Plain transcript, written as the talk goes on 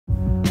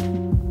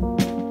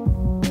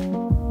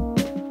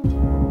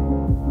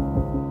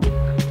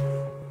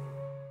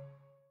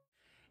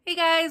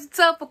guys, what's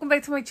up? Welcome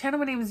back to my channel.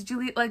 My name is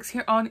Juliet Lex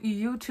here on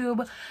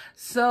YouTube.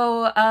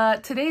 So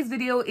today's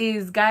video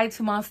is Guide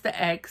to Monsta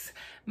X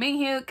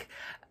Minhyuk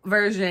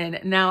version.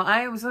 Now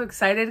I am so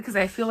excited because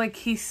I feel like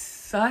he's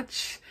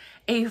such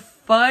a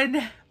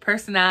fun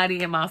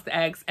personality in Monsta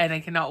X and I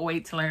cannot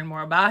wait to learn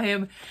more about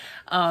him.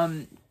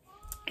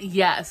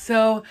 Yeah,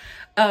 so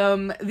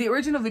the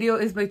original video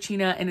is by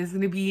Chaena and is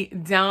going to be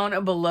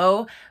down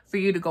below for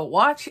you to go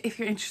watch if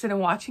you're interested in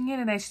watching it,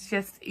 and I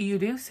suggest you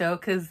do so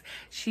because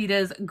she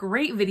does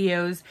great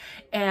videos.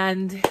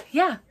 And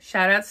yeah,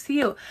 shout outs to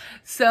you.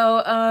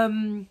 So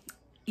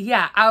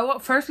yeah,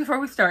 first, before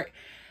we start,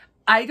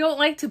 I don't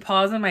like to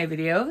pause on my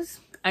videos.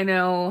 I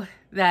know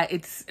that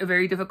it's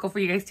very difficult for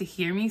you guys to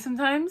hear me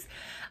sometimes.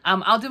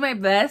 I'll do my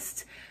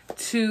best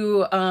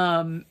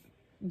to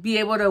be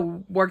able to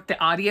work the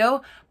audio,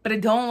 but I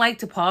don't like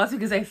to pause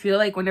because I feel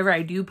like whenever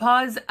I do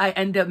pause, I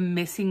end up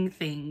missing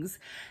things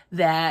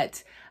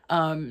that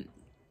I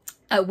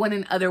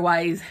wouldn't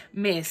otherwise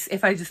miss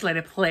if I just let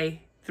it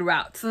play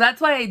throughout. So that's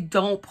why I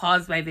don't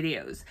pause my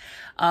videos.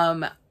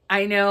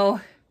 I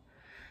know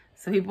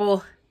some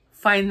people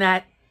find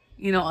that,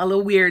 you know, a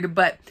little weird,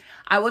 but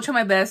I will try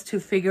my best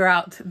to figure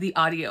out the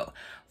audio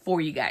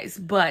for you guys.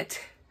 But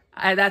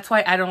that's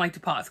why I don't like to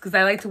pause, because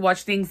I like to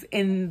watch things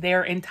in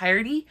their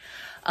entirety.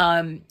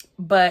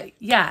 But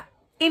yeah,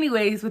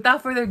 anyways,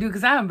 without further ado,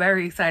 because I'm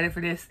very excited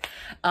for this,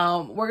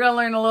 we're gonna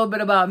learn a little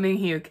bit about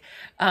Minhyuk.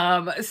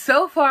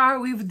 So far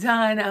we've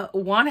done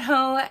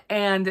Wonho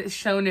and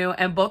Shonu,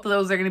 and both of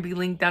those are going to be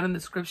linked down in the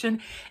description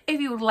if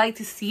you would like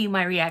to see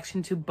my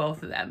reaction to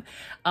both of them.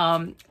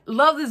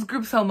 Love this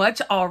group so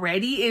much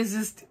already. It's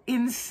just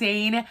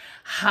insane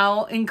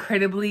how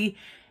incredibly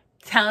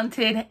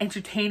talented,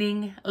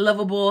 entertaining,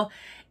 lovable,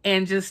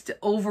 and just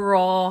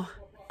overall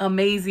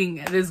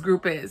amazing this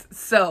group is.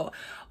 So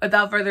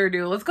without further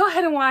ado, let's go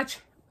ahead and watch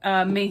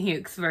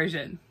Minhyuk's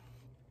version.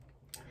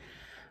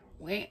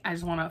 Wait, I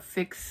just want to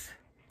fix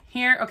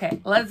here. Okay,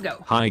 let's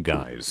go. Hi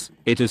guys,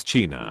 it is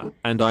Chaena,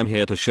 and I'm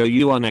here to show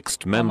you our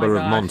next member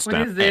of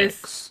Monsta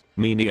X,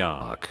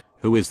 Minhyuk,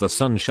 who is the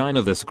sunshine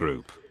of this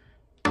group.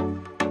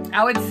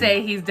 I would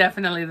say he's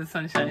definitely the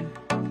sunshine.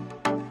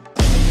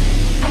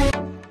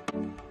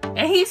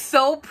 And he's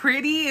so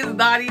pretty, it's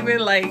not even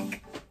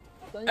like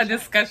a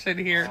discussion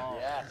here.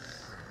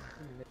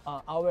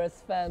 Our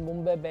fan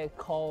Moonbebe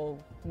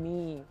called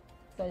me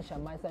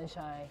Sunshine, my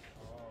sunshine.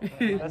 The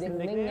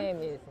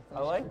nickname is Sunshine. I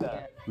like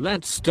that.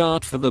 Let's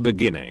start for the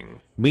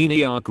beginning.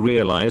 Minhyuk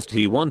realized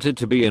he wanted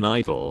to be an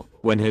idol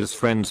when his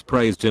friends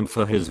praised him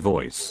for his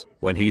voice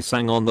when he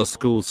sang on the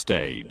school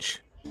stage.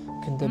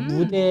 근데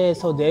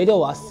무대에서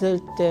내려왔을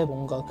때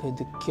뭔가 그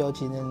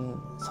느껴지는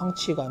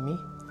성취감이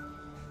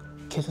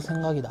계속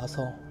생각이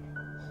나서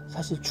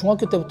사실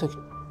중학교 때부터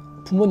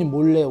부모님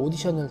몰래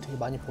오디션을 되게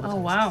많이 보러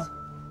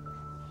다녔었어요.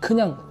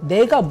 그냥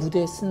내가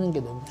무대에 쓰는 게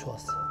너무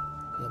좋았어요.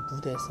 그냥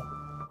무대에서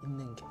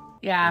있는 게.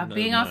 Yeah,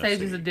 being on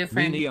stage is a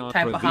different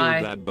type of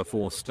high. That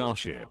before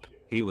Starship,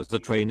 he was the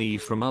trainee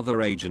from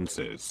other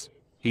agencies.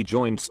 He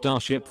joined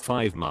Starship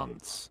 5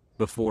 months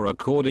before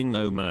recording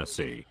No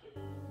Mercy.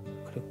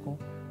 그랬고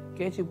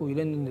깨지고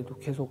이랬는데도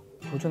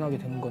계속 도전하게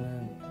된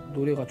거는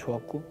노래가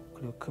좋았고,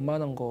 그리고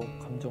그만한 거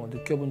감정을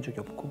느껴본 적이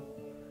없고,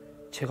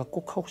 제가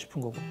꼭 하고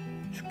싶은 거고,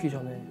 죽기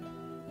전에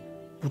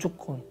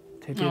무조건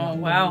데뷔를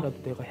한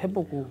번이라도 내가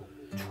해보고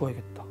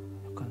죽어야겠다.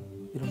 약간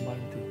이런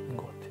마인드인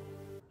것 같아요.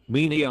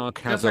 Minhyuk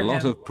has a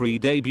lot of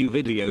pre-debut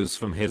videos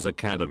from his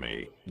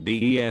academy,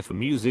 DEF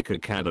Music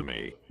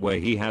Academy, where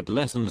he had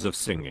lessons of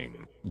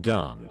singing,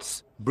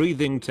 dance,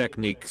 breathing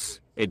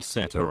techniques,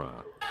 etc.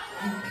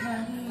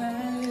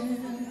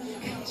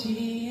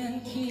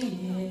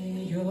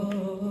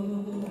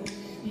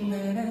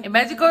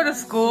 Imagine going to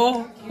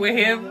school with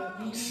him.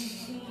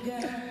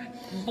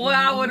 Boy,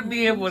 I wouldn't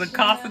be able to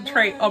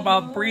concentrate on my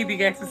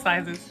breathing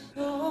exercises.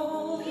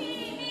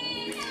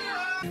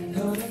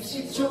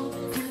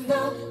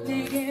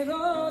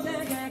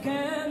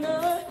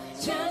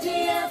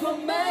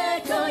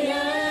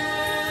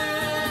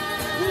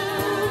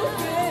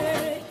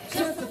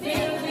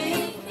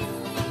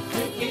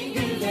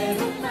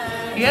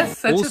 Yes,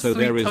 such also, a sweet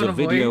there is a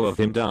video voice of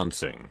him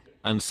dancing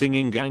and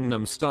singing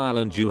Gangnam Style,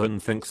 and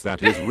Juhan thinks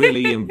that is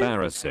really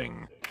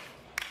embarrassing.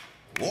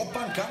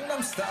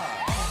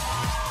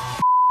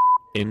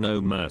 In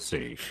No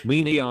Mercy,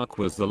 Minhyuk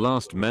was the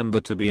last member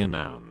to be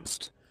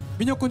announced.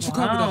 민혁 군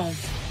축하합니다.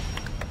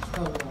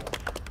 Wow.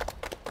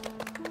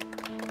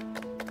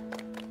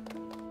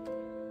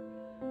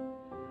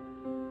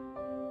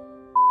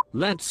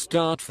 Let's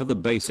start for the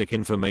basic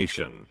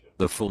information.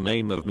 The full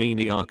name of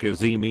Minhyuk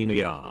is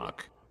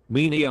Minhyuk.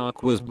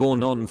 Minhyuk was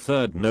born on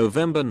 3rd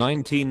November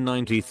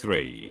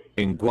 1993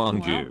 in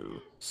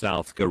Gwangju,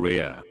 South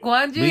Korea.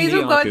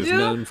 Minhyuk is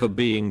known for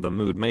being the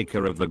mood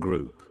maker of the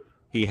group.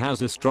 He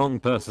has a strong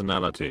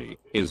personality,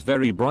 is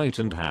very bright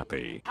and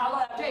happy.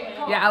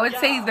 Yeah, I would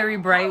say he's very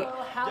bright.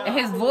 And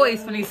his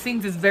voice when he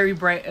sings is very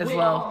bright as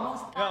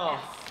well.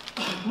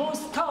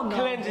 Monsta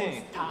클렌징.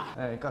 네,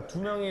 그러니까 두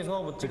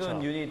명이서 뭐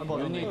찍은 유닛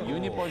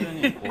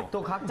버전이 있고.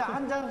 또 각자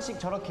한 장씩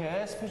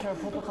저렇게 스페셜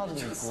포토카드도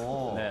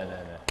있고.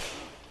 네네네.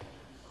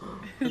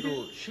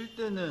 그래도 쉴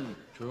때는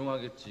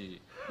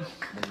조용하겠지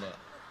뭔가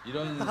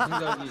이런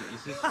생각이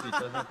있을 수도 있다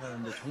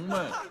생각하는데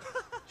정말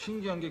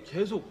신기한 게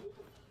계속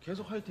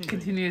할 테니까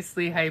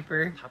Continuously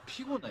hyper. 다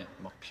피곤해.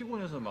 막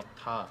피곤해서 막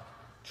다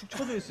축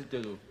처져 있을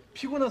때도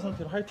피곤한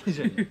상태로 할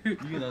테잖아.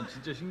 이게 난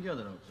진짜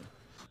신기하더라고.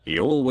 He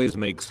always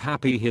makes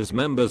happy his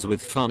members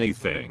with funny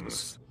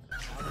things.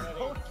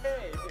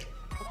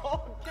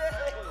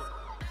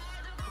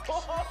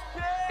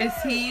 Is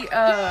he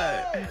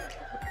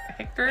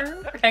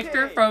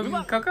Hector from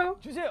Coco?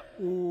 주세요.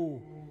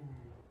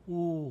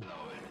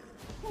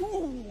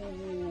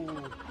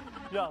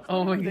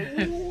 Oh my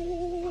god.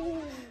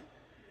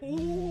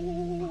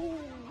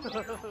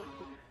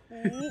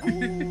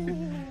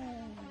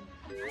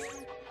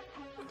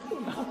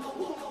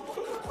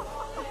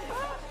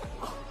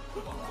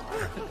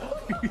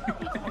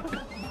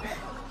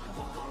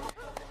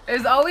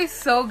 It's always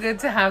so good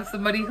to have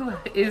somebody who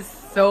is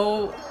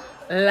so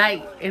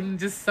light and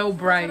just so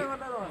bright.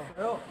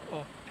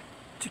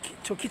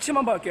 저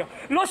기침만 할게요.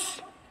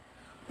 러쉬.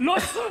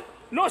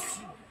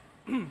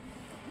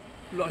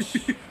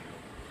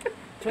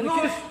 저는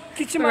The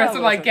기침만 rest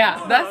of like, yeah,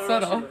 that's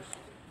subtle.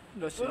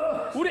 러쉬.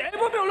 우리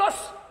앨범명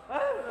러쉬.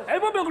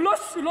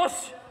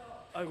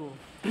 아이고.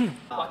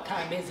 What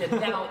time is it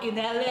now in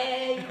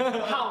LA?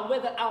 How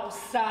weather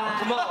outside?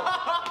 Come on.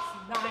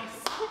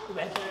 Nice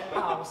weather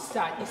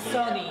outside. It's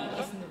sunny.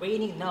 It's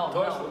raining. No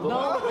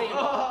rain.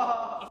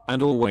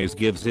 And always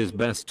gives his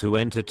best to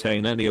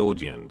entertain any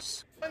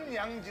audience.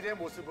 양질의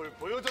모습을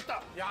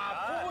보여줬다.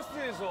 야,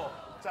 포스에서.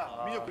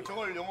 자, 민혁 그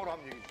정어를 영어로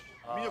하면 얘기해.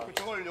 민혁 그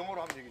정어를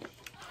영어로 하면 얘기해.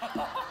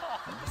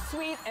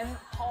 Sweet and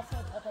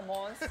powerful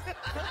performance.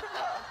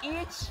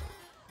 Each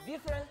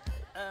different.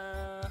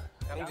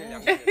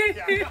 양질.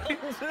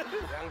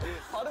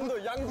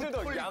 발음도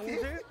양질도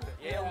양질.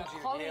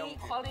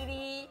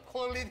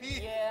 Quality.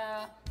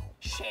 Yeah.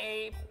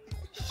 Shape.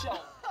 Show.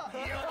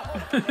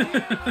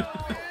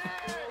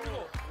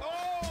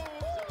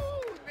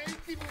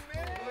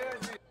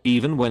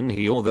 Even when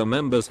he or the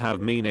members have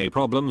mini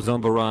problems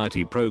on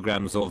variety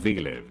programs or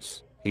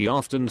V-Lives, he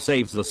often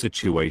saves the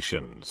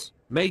situations,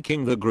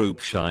 making the group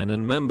shine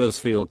and members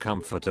feel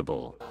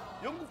comfortable.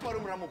 영국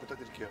발음을 한번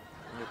부탁드릴게요.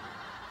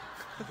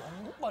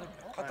 영국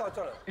발음이요? 갔다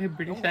왔잖아요.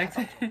 British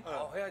accent.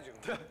 해야지.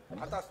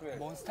 갔다 왔으면.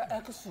 몬스타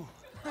엑스.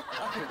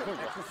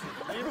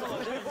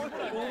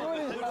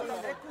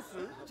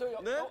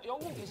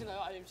 영국 계시나요,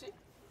 IMC?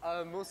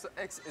 Monsta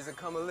X is a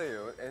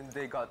chameleon and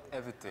they got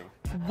everything.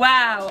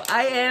 Wow,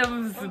 I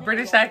am's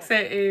British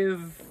accent is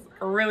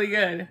really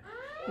good.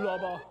 일로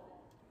와봐.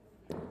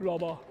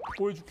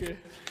 보여줄게.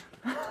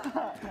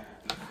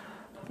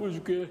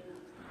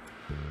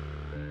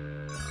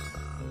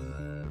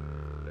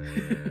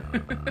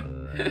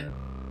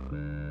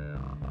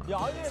 야,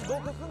 아니,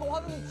 너 그 큰 거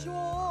화면 좀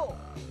치워.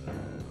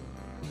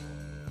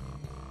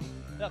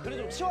 야, 그래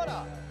좀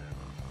치워라.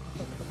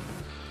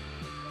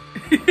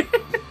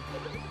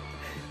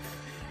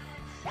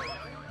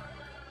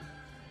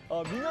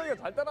 아, 민혁이가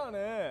잘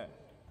따라하네.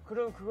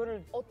 그럼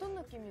그거를 어떤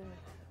느낌인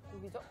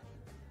곡이죠?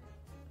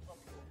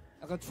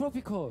 약간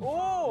트로피컬.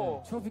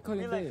 오!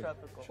 트로피컬인데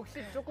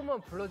혹시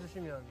조금만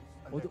불러주시면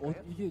안 될까요?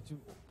 이게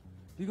좀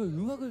이거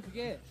음악을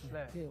그게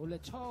네. 원래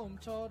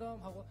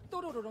처음처럼 하고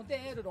또로로롱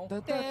떼르롱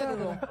땡똥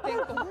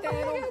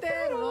떼롱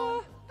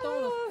떼르롱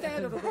또로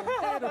떼르롱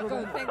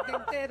떼르롱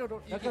땡땡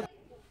떼르롱 약간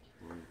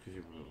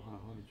주시고 하나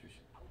확인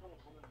주시고.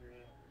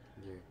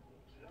 예.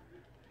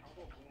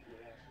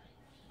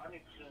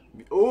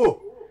 오!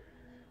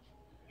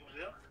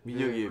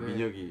 민혁이에요,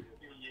 민혁이.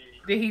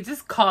 Did he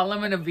just call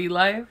him in a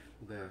V-Live?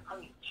 네. 한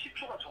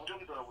 10초가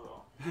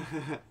정적이더라고요.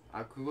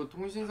 아, 그거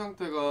통신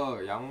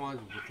상태가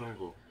양호하지 못한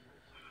거.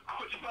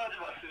 거짓말하지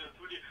마세요.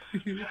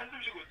 둘이 한숨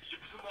쉬고 이게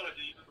무슨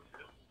말하지?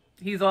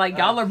 He's like,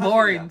 y'all are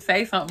boring.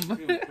 Say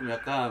something. 좀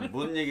약간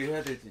뭔 얘기를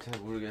해야 될지 잘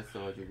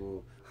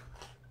모르겠어가지고.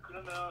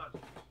 그러면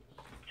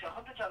제가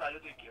컨텐츠 하나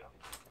알려드릴게요.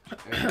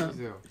 네,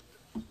 해주세요.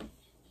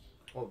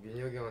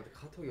 민혁이 형한테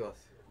카톡이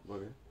왔어요.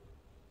 뭐래?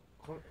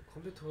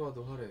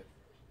 컴퓨터라도 하래.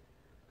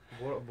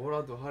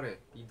 뭐라도 하래.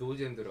 이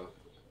노잼들아.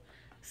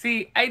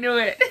 See, I knew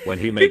it. When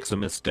he makes a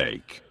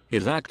mistake,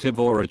 his active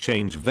aura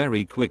change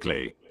very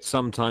quickly,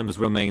 sometimes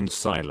remains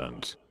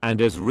silent, and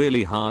is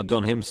really hard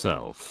on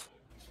himself.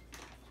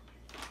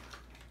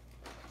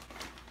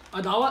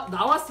 아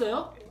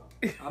나왔어요?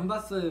 안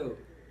봤어요.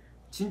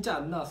 진짜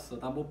안 나왔어.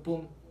 나 못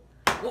본.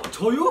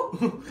 저요?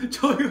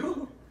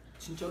 저요?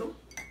 진짜로?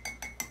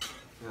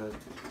 야, Are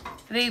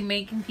they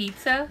making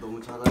pizza? 너무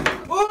잘하네.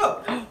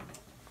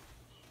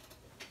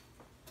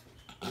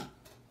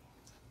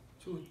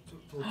 저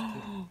어떡해.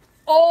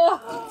 Oh,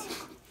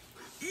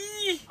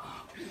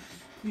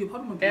 위에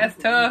발음만. that's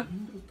tough.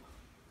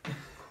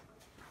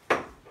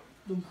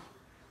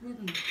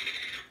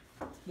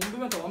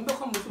 몽둥이한테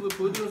완벽한 모습을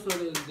보여드렸어야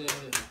되는데.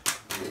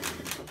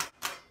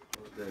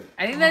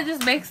 I think that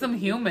just makes them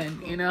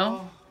human, you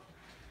know?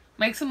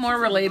 Makes them more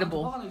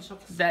relatable.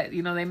 That,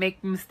 you know, they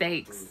make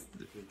mistakes.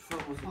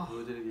 추억 모습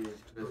보여드리기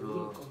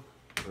그래서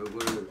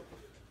얼굴을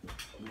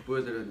못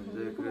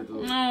보여드렸는데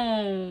그래도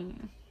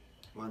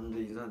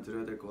왔는데 인사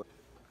드려야 될 것 같아.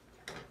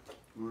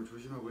 오늘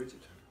조심하고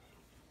일찍 자래.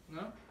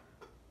 네?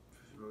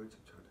 조심하고 일찍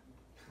자래.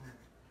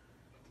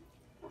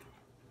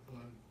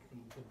 뭐가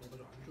좀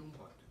안 좋은 것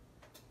같아.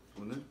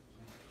 오늘?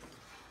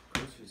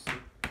 그럴 수 있어.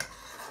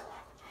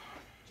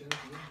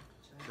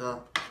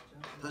 자,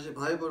 다시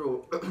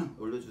바이브로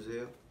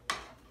올려주세요.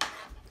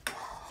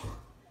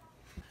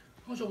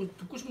 저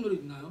듣고 싶은 노래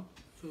있나요?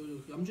 저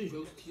얌전히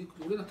저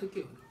노래나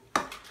틀게요.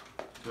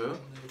 저요? 네,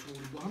 저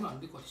우리 뭐 하면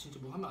안 될 것 같아. 진짜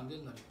뭐 하면 안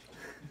되는 날이에요.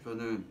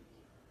 저는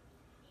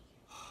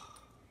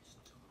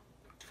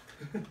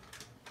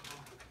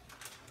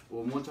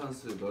원모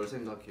찬스 널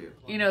생각해요.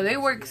 You know, they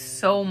work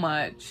so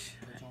much.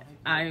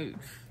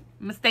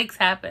 Mistakes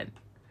happen.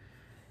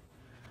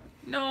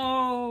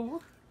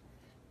 No.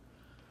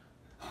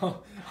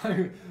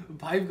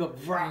 바이브가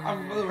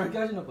이렇게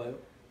하시나 봐요.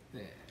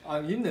 네.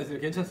 아, 힘내세요.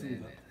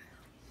 괜찮습니다.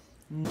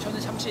 저는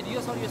잠시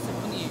리허설이었을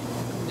뿐이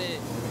근데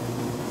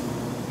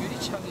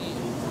유리창이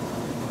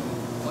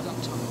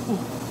와장창.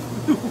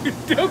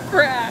 Window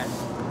crash.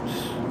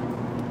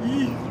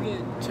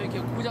 원래 저 이렇게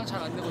고장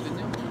잘 안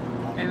되거든요.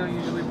 I don't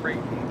usually break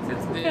things.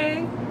 It's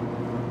okay.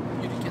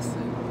 유리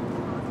깼어요.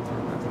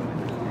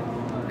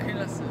 큰일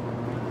났어요.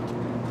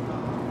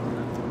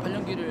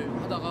 발연기를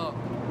하다가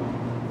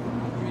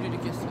유리를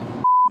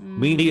깼어요.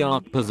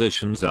 Minhyuk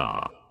positions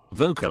are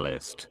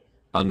vocalist.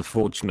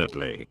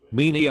 Unfortunately,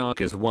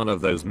 Minhyuk is one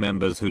of those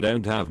members who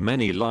don't have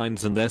many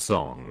lines in their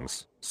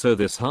songs, so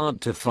this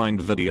hard to find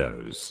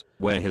videos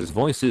where his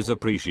voice is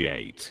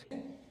appreciate.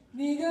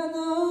 See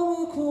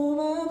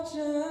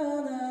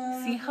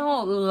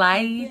how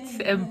light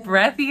and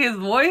breathy his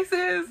voice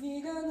is?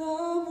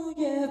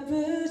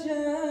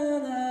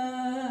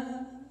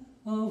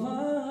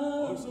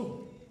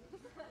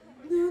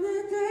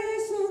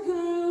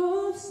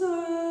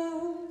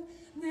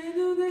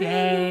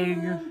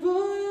 Dang.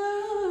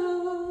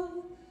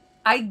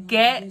 I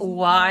get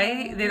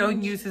why they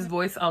don't use his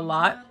voice a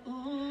lot,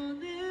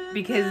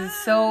 because it's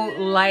so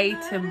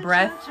light and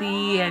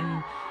breathy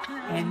and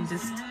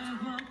just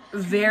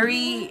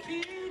very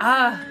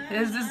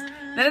there's just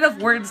not enough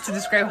words to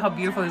describe how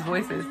beautiful his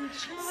voice is.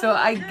 So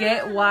I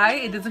get why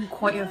it doesn't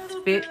quite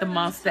fit the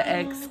Monsta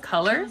X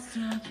color,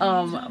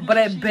 but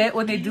I bet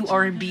when they do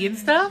R&B and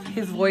stuff,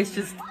 his voice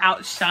just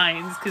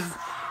outshines because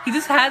he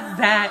just has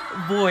that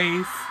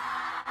voice.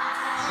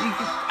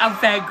 I'm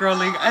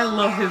fangirling. I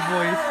love his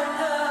voice.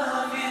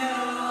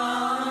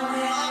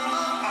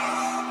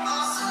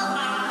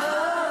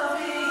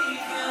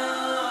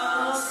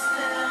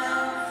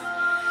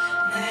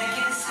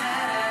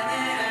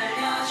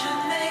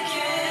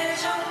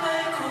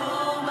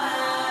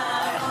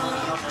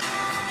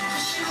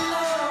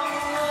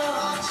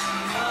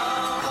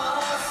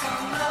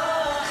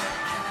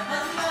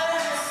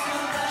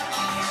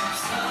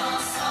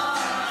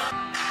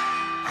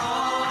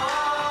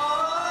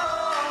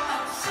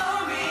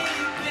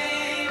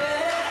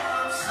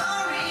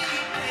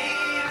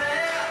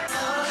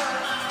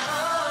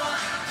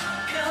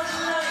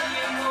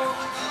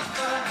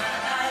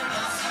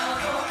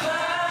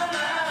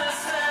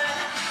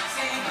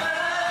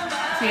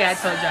 Yeah, I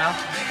told y'all.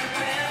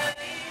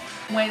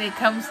 When it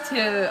comes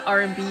to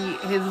R&B,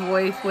 his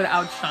voice would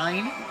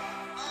outshine.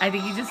 I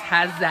think he just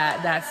has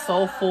that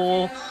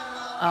soulful,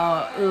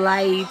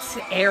 light,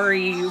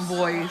 airy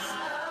voice.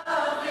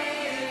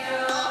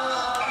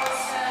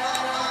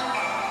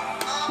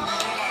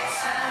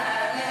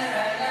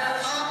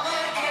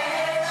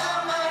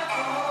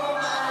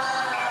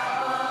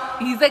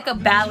 He's like a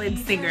ballad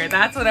singer.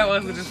 That's what I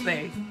was gonna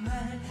say.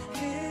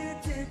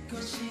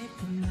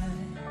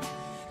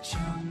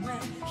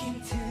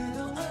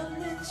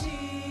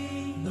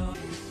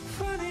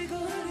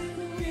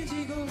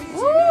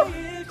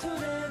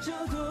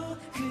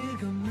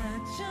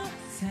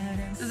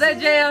 Is that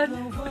Jaehyun?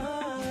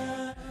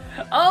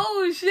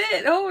 Oh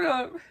shit, hold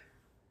up.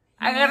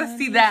 I gotta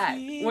see that.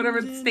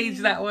 Whatever stage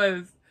that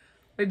was.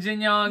 With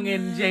Jin Young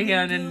and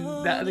Jaehyun and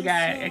the other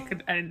guy.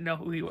 I didn't know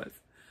who he was.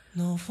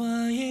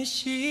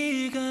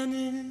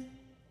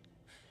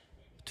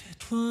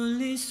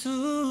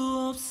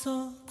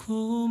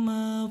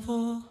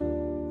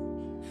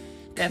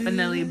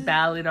 Definitely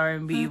ballad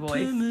R&B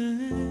voice.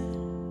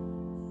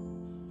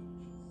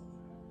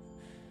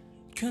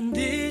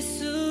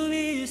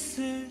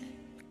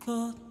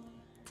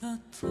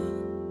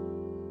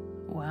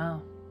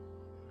 Wow.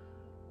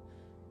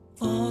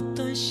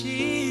 어떤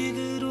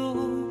식으로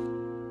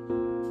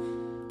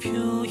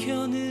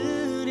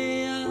표현을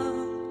해야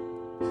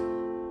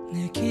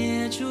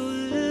내게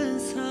좋은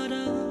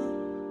사람으로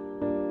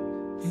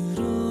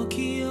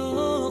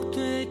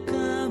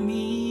기억될까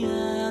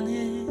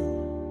미안해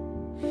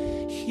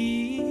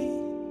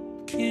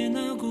힘게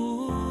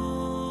나고.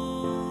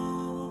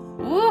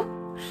 Woo!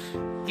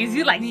 Gives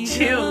you like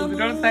chills, you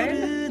know what I'm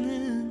saying?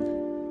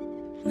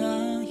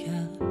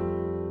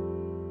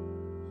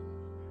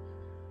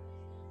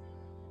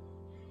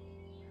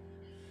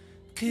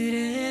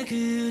 그래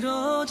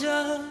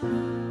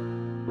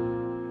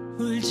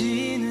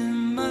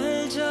울지는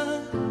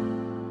말자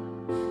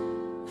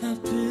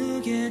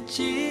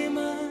아프겠지만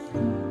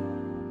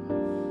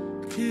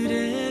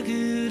그래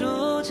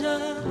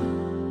그러자.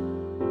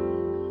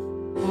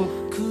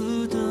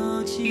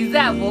 He's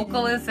that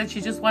vocalist that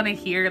you just want to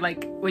hear,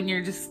 like when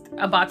you're just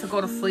about to go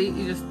to sleep,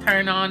 you just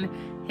turn on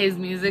his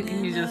music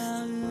and you just,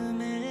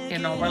 you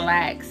know,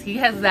 relax. He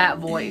has that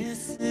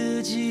voice.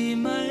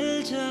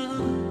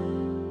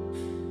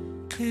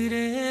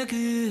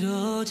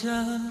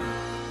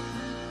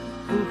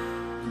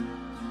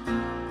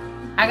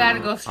 I gotta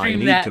go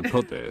stream that. I need to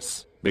put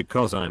this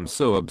because I'm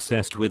so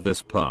obsessed with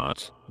this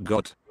part.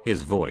 Got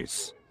his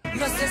voice.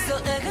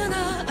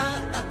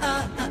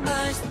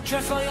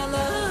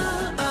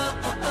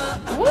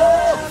 Woo!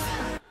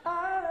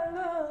 I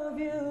love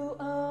you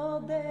all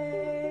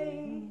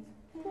day.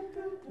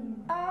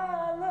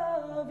 I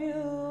love you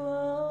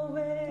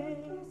always.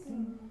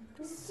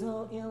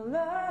 So you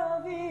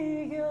love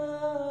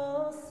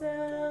yourself.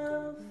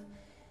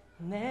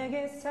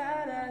 내게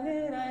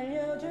사랑을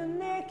알려준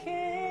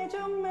내게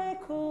정말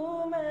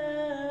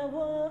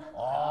고마워.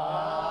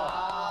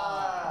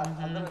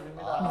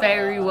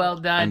 Very well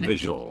done. And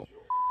visual.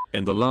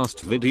 In the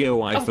last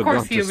video I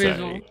forgot to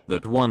say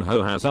that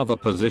Wonho has other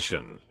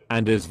position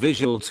and is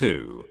visual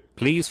too.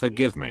 Please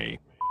forgive me.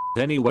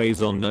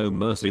 Anyways, on No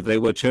Mercy they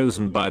were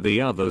chosen by the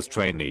others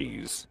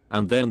trainees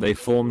and then they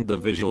formed the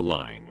visual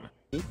line.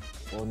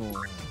 원호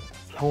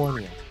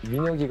형원이요.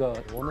 민혁이가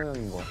원호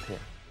형인 것 같아요.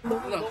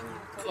 누나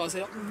그거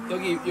아세요?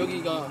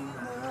 여기가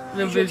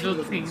The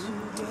visual team.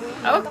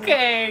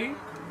 Okay.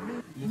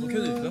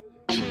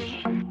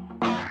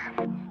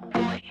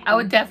 I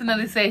would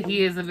definitely say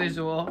he is a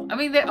visual. I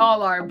mean, they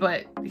all are,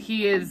 but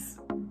he is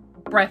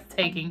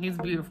breathtaking. He's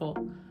beautiful.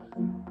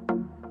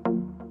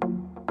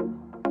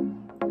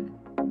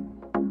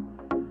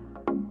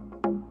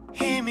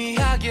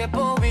 희미하게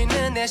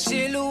보이는 내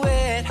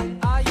실루엣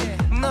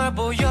널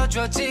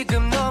보여줘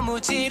지금 너무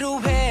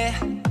지루해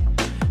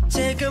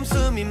지금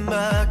숨이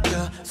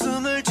막혀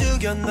숨을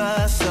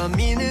죽여놨어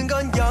미는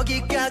건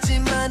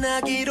여기까지만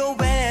하기로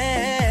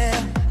해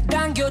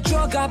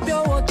당겨줘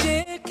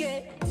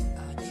가벼워질게.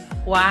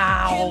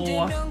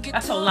 Wow,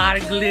 that's a lot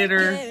of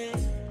glitter.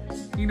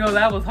 You know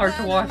that was hard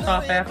to wash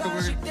off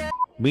afterwards.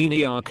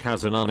 Minhyuk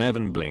has an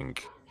uneven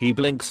blink. He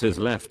blinks his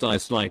left eye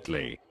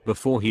slightly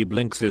before he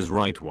blinks his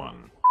right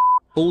one.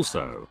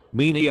 Also,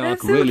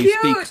 Minhyuk really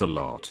speaks a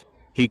lot.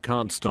 He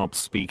can't stop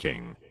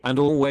speaking and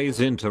always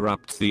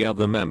interrupts the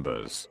other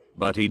members,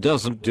 but he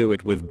doesn't do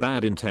it with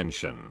bad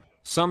intention.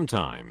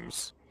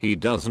 Sometimes he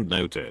doesn't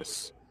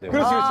notice. 그렇지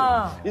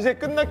그렇지. 이제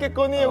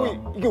끝났겠거니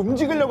이게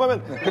움직이려고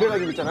하면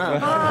그래가지고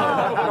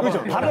있잖아.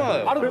 그렇죠.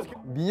 바로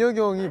민혁이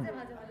형이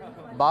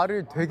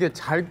말을 되게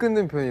잘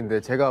끊는 편인데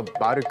제가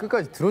말을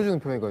끝까지 들어주는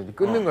편이거든요.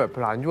 끊는 걸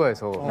별로 안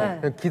좋아해서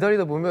그냥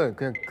기다리다 보면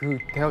그냥 그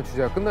대화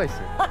주제가 끝나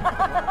있어요.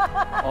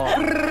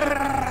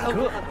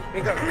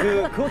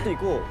 그러니까 그것도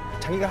있고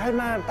자기가 할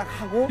말 딱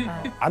하고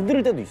안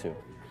들을 때도 있어요.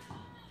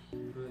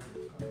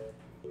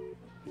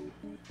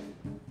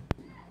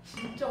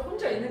 진짜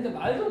혼자 있는데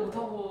말도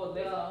못하고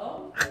내가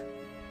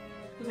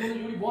그래서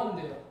오늘 요리 뭐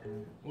하는데요?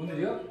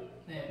 오늘이요?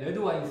 네. 레드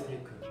와인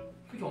스테이크.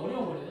 그렇게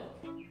어려운 거래요?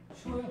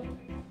 쉬워요.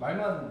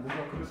 말만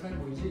뭔가 그럴싸해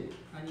보이지?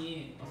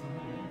 아니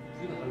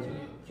우리가 다르죠.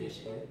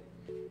 씨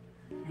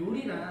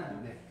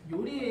요리란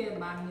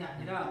요리만이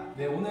아니라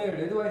네 오늘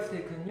레드 와인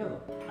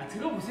스테이크는요. 아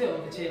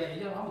들어보세요. 제가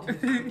얘기하면 한번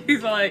들어보세요.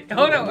 He's like,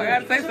 hold on, I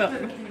gotta say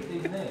something.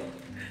 때문에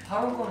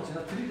발언권은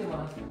제가 드릴 때만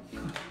하세요.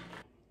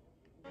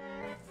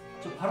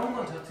 저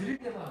발언권 제가 드릴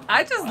때만.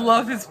 I just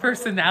love his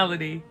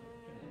personality.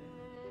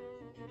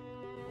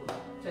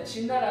 자,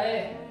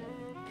 진나라에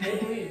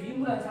대부의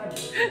위문한 사람이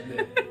있어요.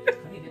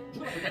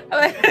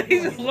 He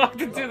just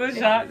walked into the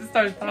shop and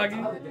started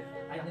talking.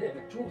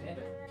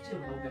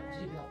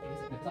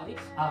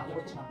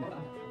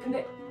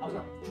 근데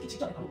아버지가 죽기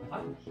직전에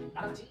바로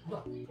나같이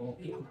누가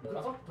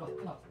들어와서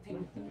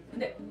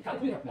근데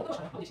부인이 어떤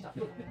거잖아요. 아버지 진짜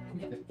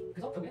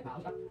그래서 결국에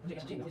아버지가 문제가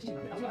심지어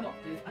아버지가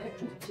그 안에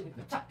죽은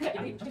자 그래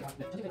양이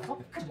전쟁에 가서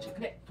큰 전쟁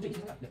근데 도저히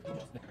생각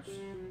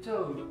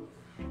저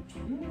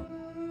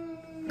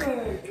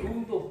정말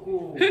교훈도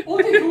없고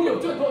어떻게 교훈이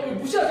없죠? 너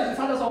무시하지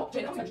살아서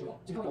저희 항상 죽어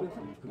지금 어려운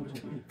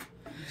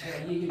제가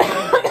이 얘기를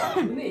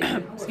은혜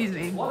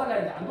얘기를 도와달라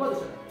했는데 안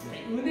도와줬어요.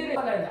 은혜를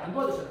달라 했는데 안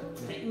도와줬어요.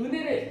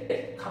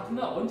 은혜를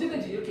갚으면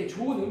언제든지 이렇게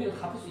좋은 의미로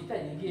갚을 수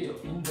있다는 얘기예요.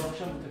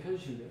 인더션부터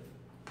펴주실래요?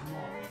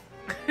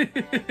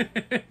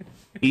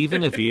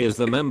 Even if he is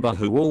the member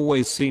who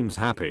always seems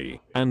happy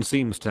and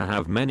seems to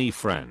have many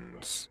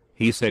friends,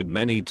 he said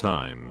many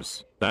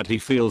times that he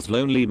feels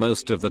lonely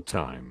most of the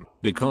time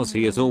because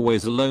he is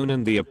always alone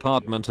in the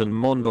apartment and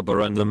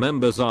Monbaba and the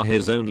members are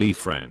his only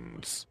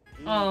friends.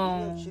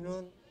 Oh.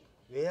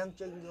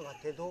 외향적인 것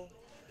같아도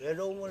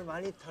외로움을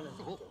많이 타는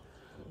거.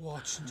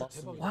 와 진짜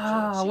대박.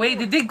 Wow, wait,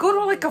 did they go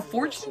to like a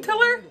fortune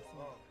teller?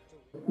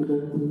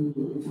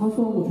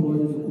 사소한 거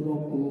좋아해줘서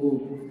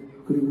고맙고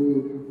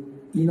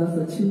그리고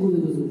이나사 친구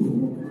돼줘서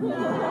고맙고.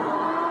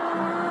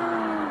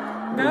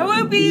 That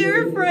would be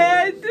your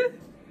friend.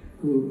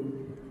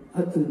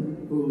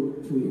 하여튼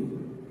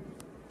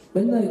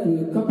맨날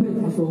그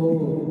카페에 가서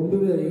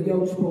몸베베랑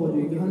얘기하고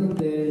싶어가지고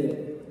얘기하는데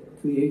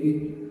그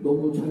얘기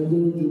너무 잘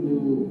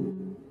들어주고.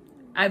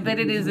 I bet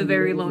it is a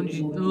very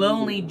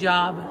lonely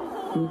job.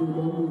 그래도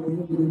너무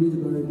민혁이 놀리지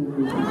말고.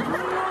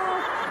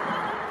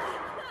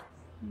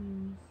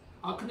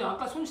 아 근데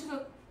아까 손 씻어.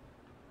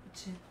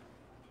 그치.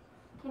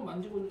 손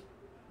만지고.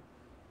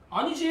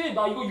 아니지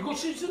나 이거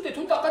씻을 때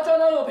손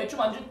닦았잖아요. 배추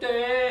만질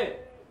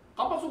때.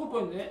 깜빡 속을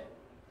뻔했네.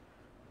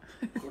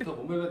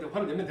 그렇다고 몸매한테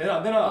화를 내면 되나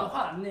안 되나?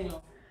 화 안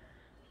내요.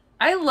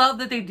 I love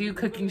that they do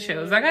cooking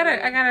shows. I gotta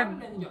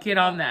get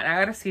on that. I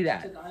gotta see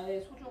that.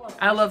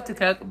 I love to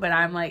cook, but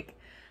I'm like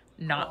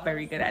not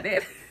very good at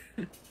it.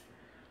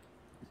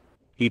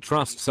 He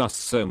trusts us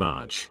so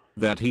much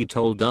that he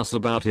told us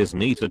about his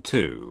knee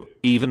tattoo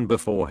even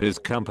before his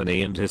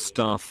company and his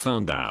staff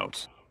found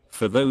out.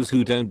 For those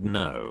who don't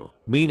know,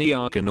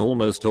 Minhyuk in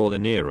almost all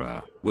an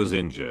era was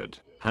injured,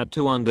 had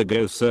to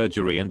undergo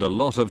surgery and a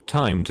lot of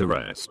time to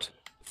rest.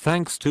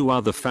 Thanks to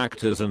other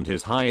factors and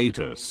his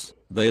hiatus,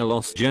 they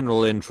lost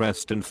general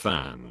interest and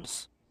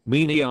fans.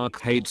 Minhyuk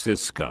hates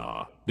his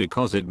scar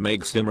because it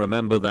makes him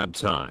remember that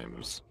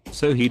times,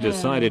 so he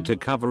decided to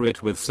cover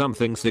it with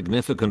something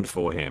significant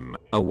for him,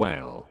 a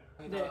whale.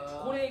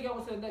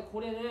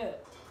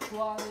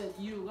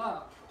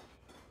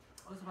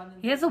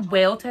 He has a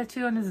whale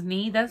tattoo on his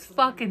knee. That's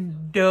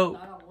fucking dope.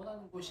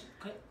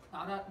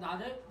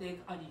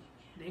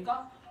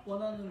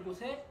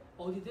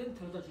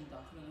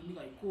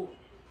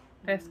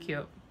 That's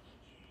cute.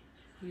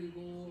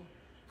 그리고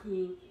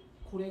그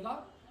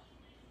고래가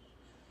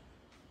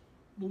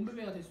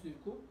몸베베가 될 수도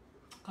있고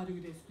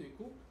가족이 될 수도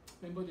있고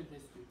멤버들이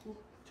될 수도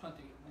있고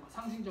저한테 뭔가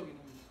상징적인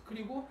의미.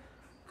 그리고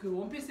그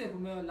원피스에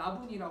보면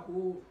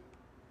라분이라고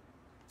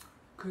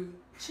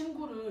그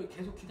친구를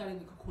계속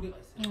기다리는 그 고래가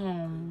있어요.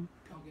 그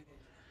벽에.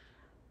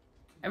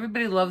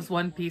 Everybody loves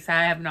One Piece.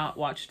 I have not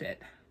watched it.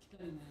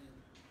 기다리는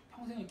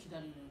평생을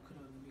기다리는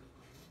그런 의미가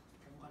있거든요.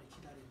 뭔가를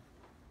기다리는.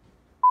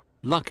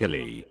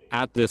 Luckily,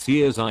 at this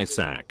year's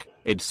ISAC,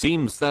 it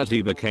seems that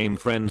he became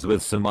friends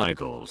with some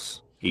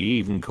idols. He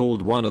even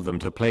called one of them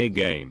to play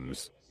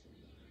games.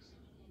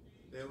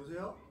 네,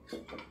 여보세요?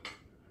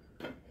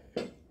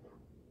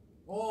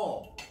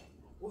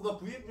 나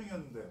V앱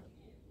중이었는데.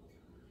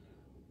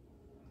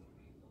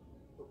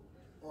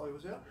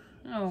 여보세요?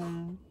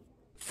 Oh.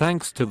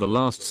 Thanks to the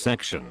last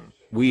section,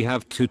 we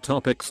have two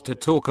topics to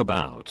talk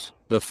about.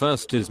 The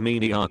first is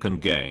Minhyuk and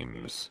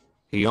games.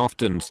 He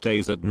often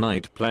stays at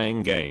night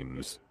playing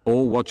games,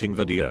 or watching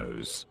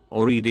videos,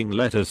 or reading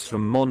letters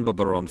from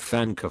Monbaba on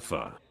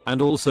Fancafa,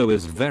 and also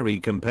is very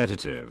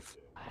competitive.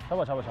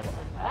 잡아.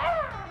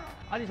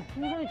 아니 저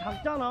풍선이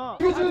작잖아.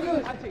 이거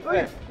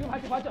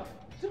발톱 맞죠?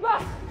 신발!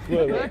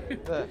 왜?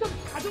 진짜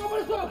가져가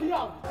버렸어요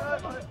그냥.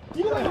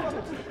 이거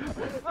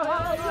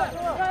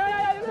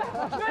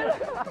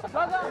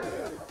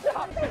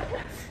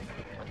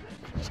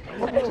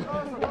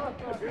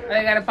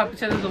They gotta pop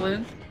each other's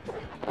balloons.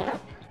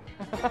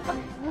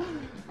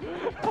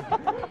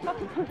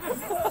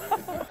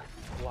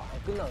 와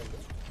끝나는데?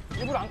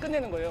 일부러 안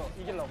끝내는 거예요.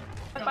 이기려고.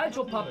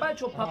 빨초파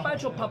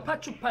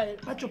파초팔.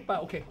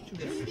 오케이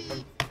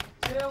준비했어.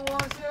 세원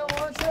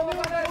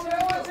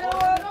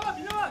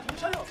민영아 정신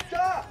차려.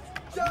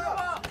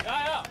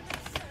 야야.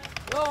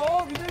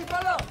 민영이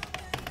빨라.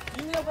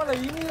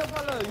 이민혁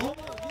빨라.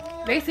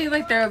 They seem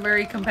like they're a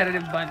very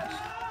competitive bunch.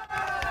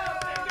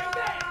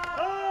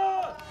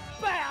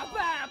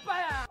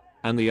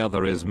 And the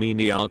other is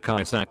Minhyuk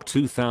Isaac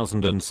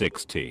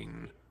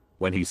 2016,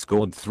 when he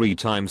scored 3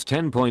 times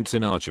 10 points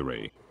in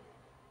archery.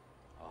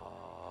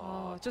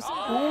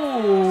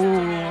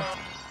 좋습니다.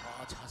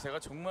 자세가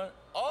정말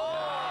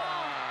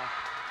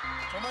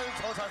정말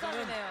저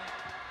자세는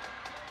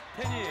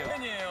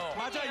팬이에요.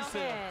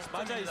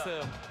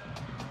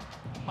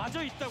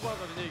 맞아 있다고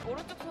하거든요.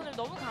 오른쪽 손을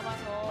너무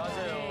감아서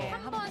맞아요.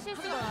 한 번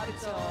실수가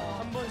나겠죠.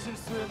 한 번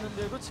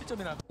실수했는데도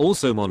 7점이 나.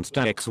 Also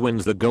Monsta X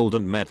wins the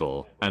golden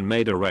medal and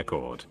made a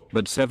record,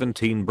 but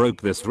 17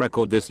 broke this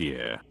record this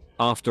year.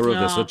 After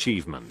this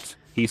achievement,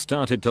 he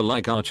started to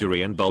like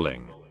archery and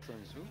bowling.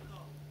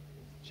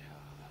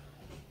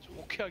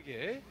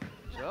 호쾌하게.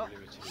 자,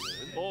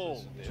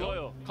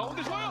 좋아요.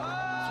 가운데 좋아요.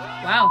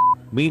 Wow.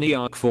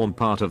 Minhyuk formed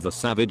part of the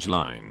Savage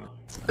line.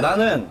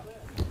 나는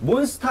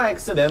몬스타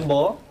X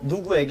멤버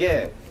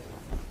누구에게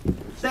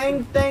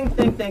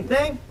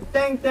땡땡땡땡땡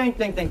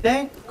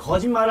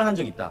거짓말을 한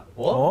적 있다.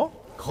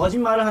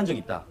 거짓말을 한 적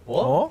있다.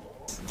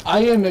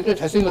 IM 몇 개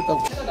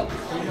잘생겼다고.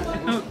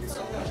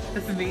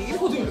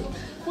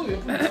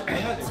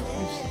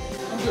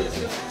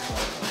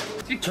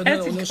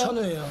 저는 오늘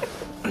션우예요.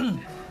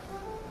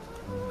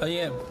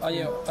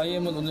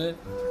 IM은 오늘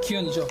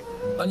기현이죠?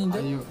 아닌데?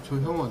 아니요, 저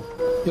형원.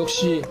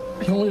 역시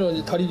형원이랑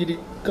이제 다리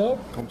길이가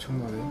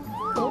엄청나네.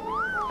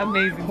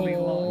 Amazingly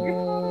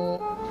long.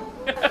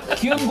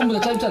 기현 군보다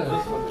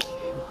짧잖아요.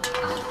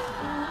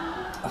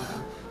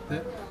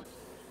 네?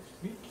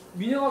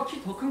 민혁아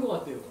키 더 큰 것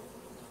같아요.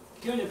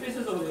 기현 옆에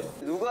있어서 그래요.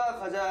 누가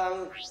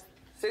가장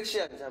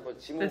섹시한 이제 한번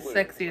The 지목을.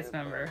 sexiest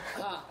member.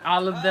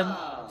 All of them.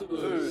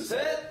 둘,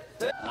 셋.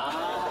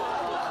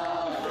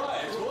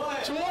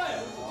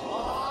 좋아해.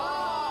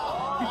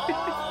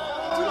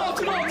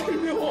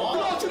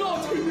 들어.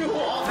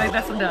 Like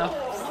that's enough.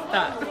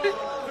 Stop.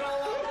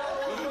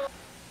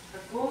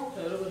 됐고,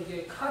 자 여러분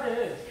이게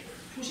칼을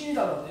조심히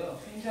다뤄야 돼요.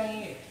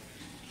 굉장히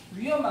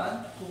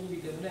위험한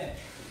도구이기 때문에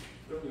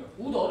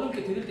옷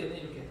어른께 드릴 때는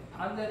이렇게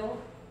반대로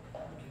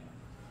이렇게.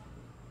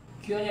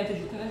 규현이한테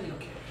줄 때는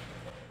이렇게.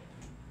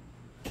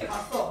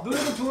 갔어.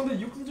 노래도 좋은데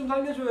육수 좀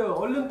살려줘요.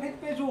 얼른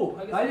팩 빼줘.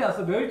 난리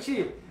났어.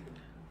 멸치.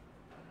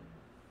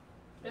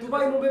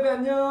 두바이 모베베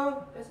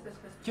안녕. 뺐어.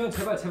 기현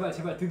제발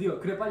드디어.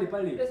 그래 빨리.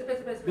 뺐어.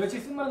 멸치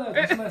쓴 많아요.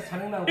 다시 말해서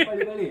장난하고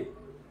빨리.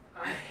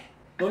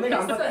 너네가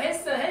안 받.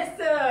 했어.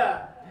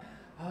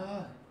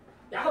 아,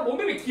 약간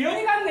몸매이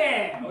기현이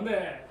같네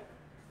오늘.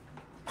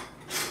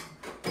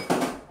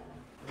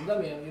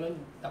 농담이에요.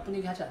 이런 나쁜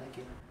얘기 하지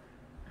않을게요.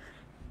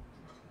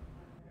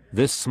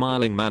 This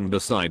smiling man,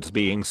 besides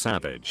being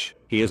savage,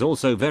 he is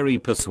also very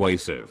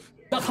persuasive.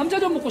 나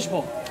감자전 먹고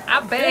싶어. I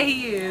bet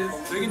he is.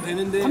 되긴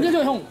되는데.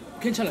 감자전 형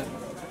괜찮아요.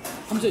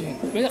 감자전.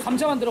 왜냐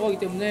감자만 들어가기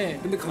때문에.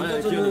 근데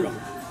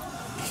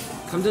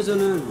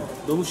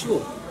감자전은 너무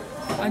쉬워.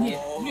 아니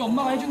우리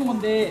엄마가 해주는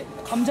건데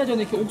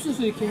감자전에 이렇게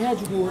옥수수 이렇게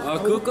해가지고.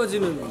 아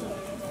그것까지는.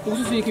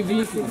 옥수수 이렇게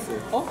위에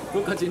어?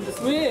 그것까지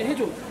힘들어. 왜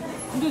해줘?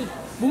 근데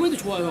몸에도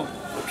좋아요.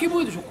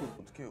 피부에도 좋고.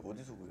 어떻게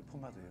어디서 구해?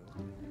 펌마드예요.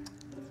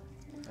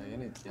 야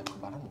얘네 야 그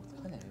말하면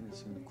어떡하냐. 얘네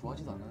지금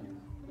구하지도 않아.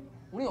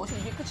 우리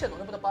어차피 이게 끝이야.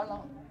 너네보다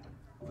빨라.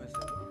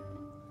 구했어요?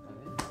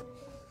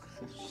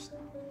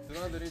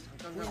 누나들이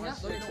잠깐 보이냐?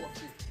 너 이런 거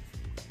없지?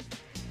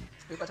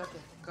 여기까지 할게.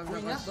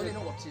 보이냐? 너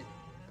이런 거 없지?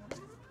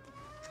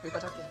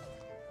 여기까지 할게.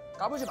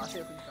 까불지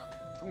마세요 그러니까.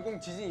 전공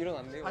지진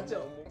일어났네요.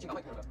 맞죠? 지금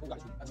가만히 있어봐. 뭔가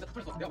안 진짜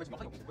털렸어. 내가 지금 막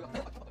하려고 있어.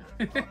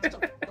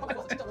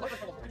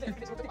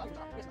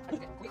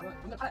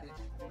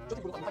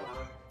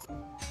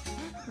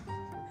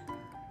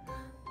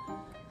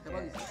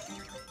 대박이지.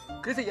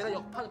 그래서 얘가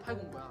역판을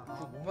팔고 온 거야.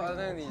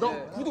 몸판은 이제.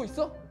 너 구도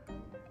있어?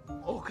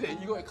 그래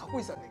이거 갖고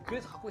있어야 돼.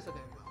 그래서 갖고 있어야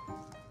되는 거야.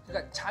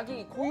 그러니까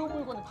자기 고유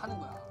물건을 파는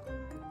거야.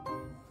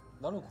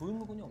 나는 고유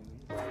물건이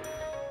없는데.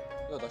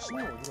 야나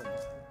신문 어디 갔냐?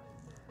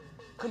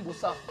 그럼 못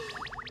사.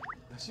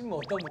 나 신문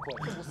어디다 묶어?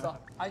 그럼 못 사.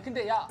 아니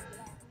근데 야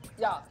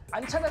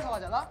안 찾아서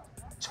하잖아?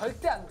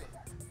 절대 안 돼.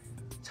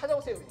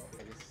 찾아오세요.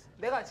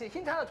 내가 지금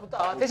힌트 하나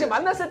줬다. 대신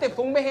만났을 때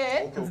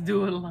동매해. Let's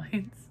do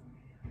alliance.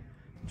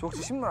 저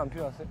혹시 신문 안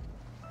필요하세요?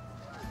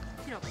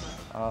 필요 없어요.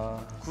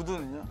 아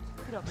구두는요?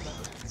 필요 없어요.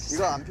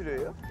 이거 안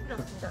필요해요? 필요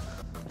없습니다.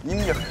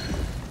 민혁.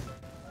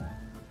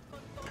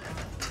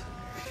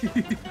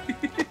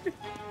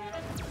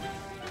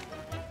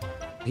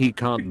 He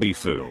can't be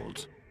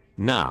fooled.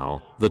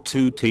 Now, the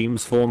two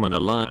teams form an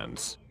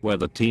alliance, where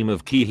the team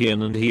of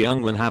Kihyun and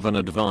Hyungwon have an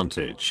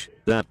advantage,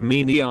 that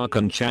Minhyuk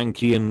and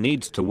Changkyun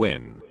needs to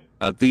win.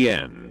 At the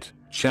end,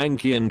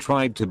 Changkyun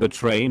tried to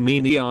betray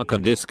Minhyuk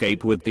and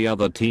escape with the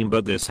other team,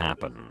 but this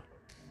happened.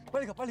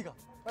 빨리 가. 빨리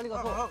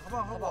가서.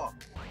 가봐.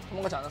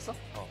 도망가지 않았어?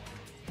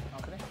 아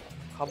그래?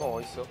 가방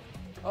어딨어?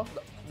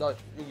 나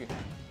여기.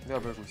 내가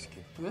메고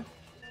있을게. 왜?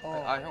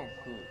 형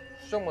그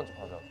수정 먼저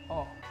받아.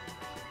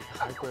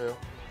 갈 거예요.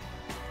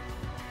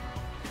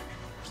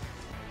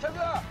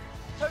 자기야.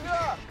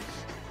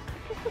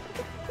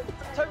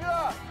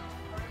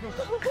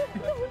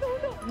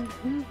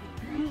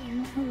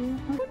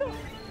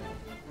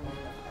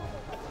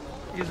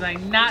 He's like,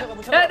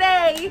 not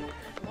today.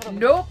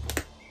 Nope.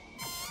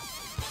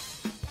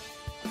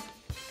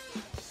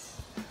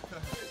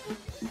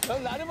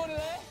 넌 나를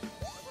버리네?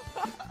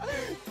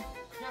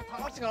 그냥 다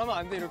같이 가면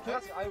안 돼 이렇게?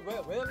 아니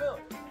왜냐면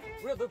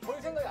우리가 널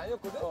버릴 생각이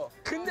아니었거든?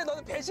 근데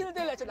너는 배신을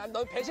때리려 했잖아. 난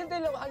넌 배신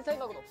때리려고 한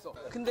생각은 없어.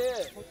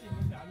 근데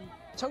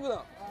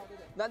창균아,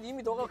 난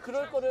이미 너가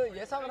그럴 거를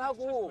예상을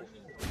하고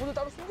돈을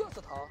따로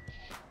숨겼어 다.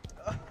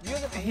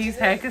 He's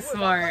hecka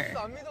smart.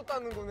 안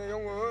믿었다는 거네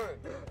형은.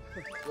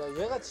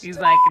 야 얘가 He's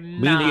진짜. like,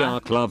 nah.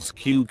 Minhyuk loves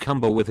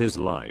cucumber with his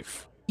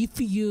life. If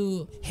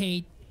you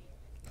hate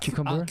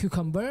cucumber,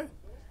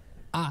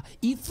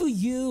 if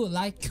you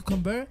like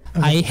cucumber,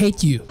 I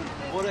hate you.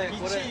 올해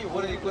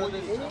입고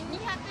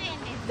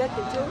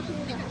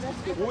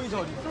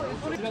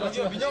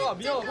민혁아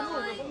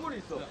선물이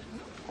있어.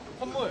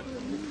 선물.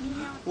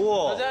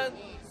 우와. 짜잔.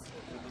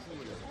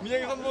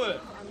 민혁이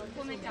선물.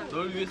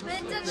 널 위해서.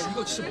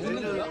 이거 진짜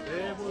먹는 거야?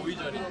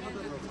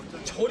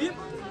 절임?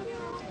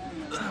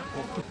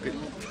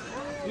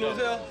 이리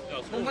오세요.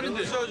 할인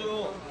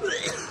드셔야죠.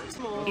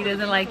 He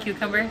doesn't like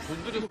cucumbers.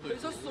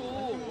 샀어.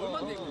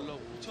 얼마인데 이거?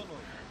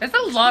 There's a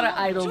lot of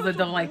idols that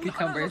don't like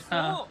cucumbers,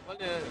 huh?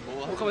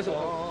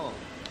 잠깐만요.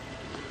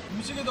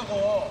 음식에다가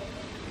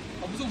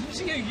무슨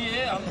음식이야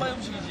이게? 악마의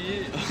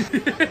음식이지.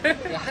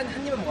 한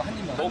입만 먹어 한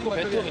입만. 먹고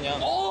뱉어 그냥.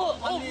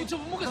 저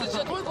못 먹겠어.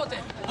 진짜 토할 것 같아.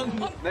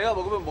 내가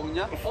먹으면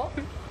먹냐?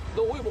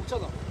 너 오이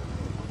먹잖아.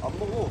 안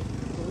먹어.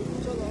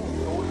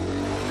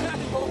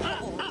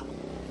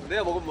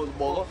 내가 먹으면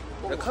뭐 먹어?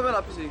 내가 카메라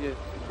앞에서 얘기해.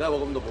 내가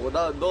먹으면 너 먹어.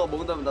 너가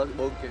먹는다면 나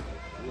먹을게.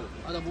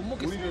 아 나 못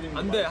먹겠어.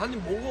 안돼 한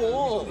입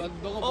먹어.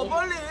 너가 아 먹어.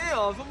 빨리.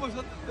 아 선물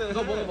샀는데.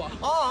 너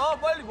먹어봐.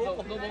 빨리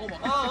먹어. 너 먹어봐.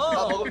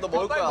 나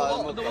먹을 거야.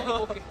 빨리 먹어. 너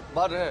먹어볼게.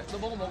 말해. 너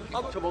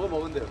먹을게. 저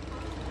먹으면 돼요.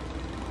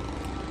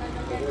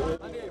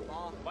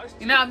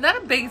 You know, I'm not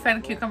a big fan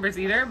of cucumbers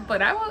either,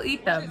 but I will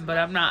eat them, but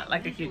I'm not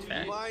like a huge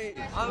fan.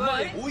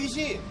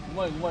 오이시.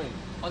 우마이.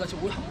 아 나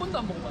지금 오이 한 번도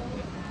안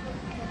먹어봤는데.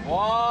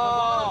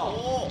 와.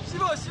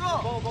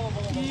 씹어. 먹어.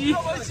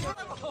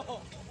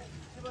 씹어.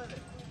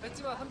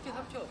 뱉지마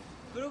삼켜.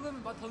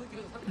 그러면 맛 더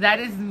느껴져. That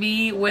is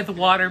me with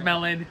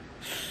watermelon.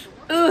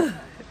 Ugh,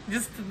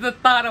 just the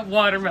thought of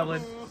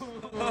watermelon.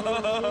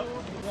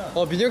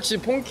 민혁 씨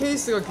폰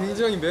케이스가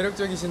굉장히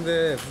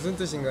매력적이신데 무슨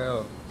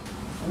뜻인가요?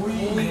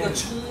 오이가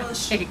정말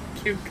싫어. Hey,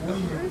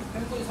 cucumbers.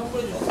 팬분이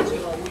선물해 주셔서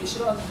제가 오이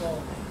싫어하는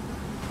거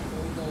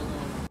오이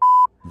넣어.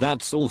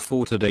 That's all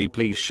for today.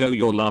 Please show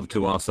your love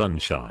to our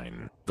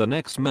sunshine. The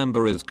next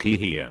member is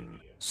Kihyun.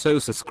 So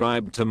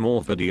subscribe to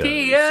more videos.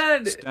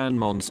 Kihyun! Stan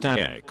Monsta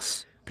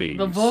X. Peace.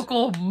 The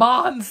vocal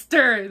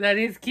monster that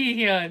is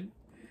Kihyun.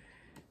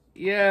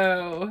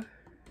 Yo.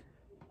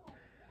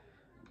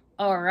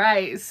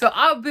 Alright, so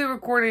I've been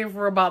recording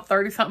for about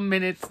 30-something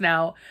minutes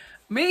now.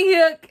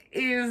 Minhyuk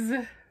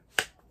is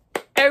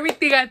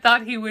everything I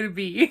thought he would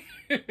be.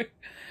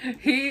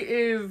 He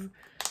is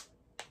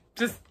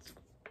just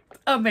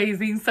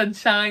amazing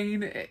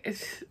sunshine.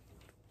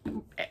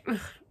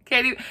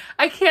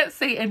 I can't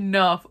say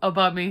enough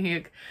about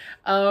Minhyuk.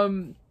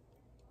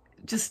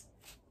 Just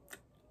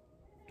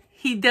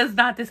he does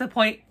not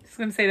disappoint. Just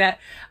gonna say that.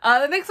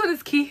 The next one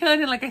is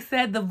Kihyun, and like I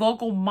said, the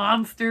vocal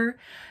monster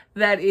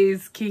that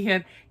is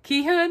Kihyun.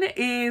 Kihyun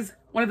is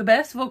one of the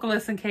best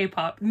vocalists in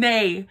K-pop.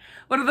 Nay,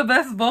 one of the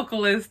best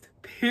vocalists,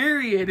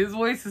 period. His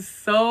voice is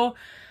so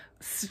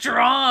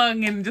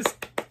strong, and just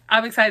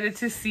I'm excited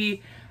to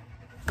see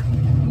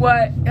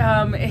what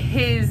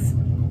his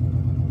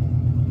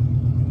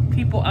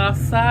people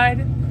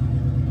outside.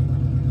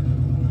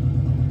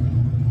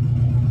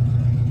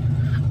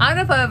 I don't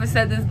know if I ever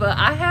said this, but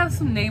I have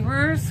some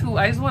neighbors who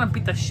I just want to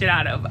beat the shit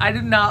out of. I do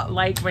not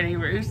like my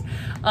neighbors.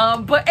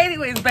 But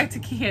anyways, back to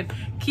Kihyun.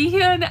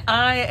 Kihyun,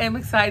 I am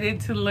excited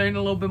to learn a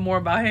little bit more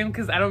about him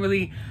because I don't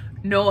really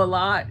know a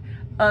lot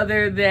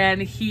other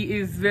than he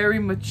is very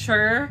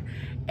mature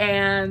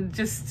and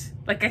just,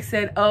 like I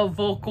said, a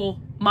vocal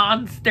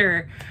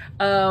monster.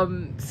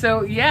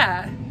 So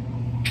yeah.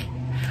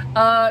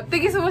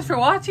 Thank you so much for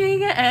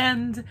watching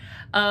and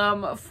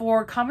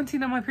for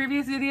commenting on my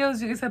previous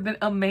videos. You guys have been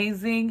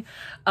amazing.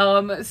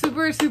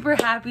 Super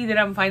happy that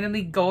I'm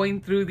finally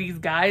going through these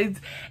guides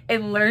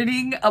and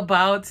learning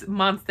about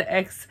Monsta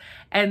X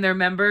and their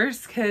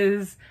members,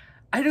 because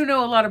I don't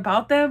know a lot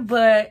about them,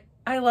 but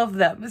I love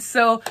them.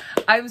 So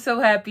I'm so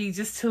happy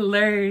just to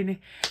learn,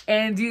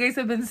 and you guys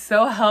have been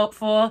so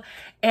helpful.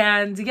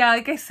 And yeah,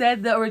 like I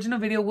said, the original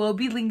video will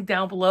be linked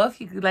down below if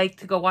you'd like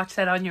to go watch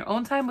that on your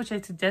own time, which I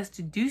suggest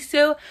to do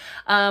so.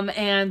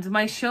 And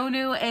my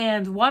Shonu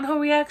and Wonho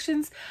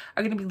reactions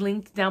are going to be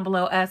linked down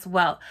below as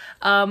well.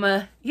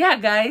 Yeah,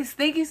 guys,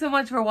 thank you so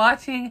much for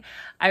watching.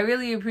 I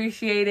really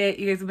appreciate it.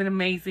 You guys have been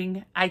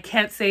amazing. I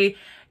can't say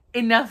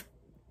enough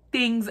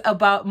things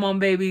about Mom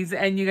Babies,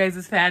 and you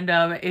guys'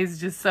 fandom is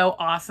just so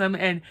awesome,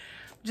 and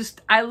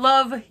just I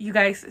love you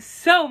guys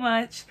so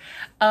much.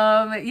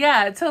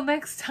 Yeah, until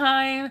next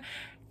time,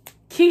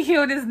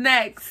 Kihyun is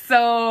next,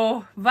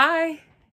 so bye.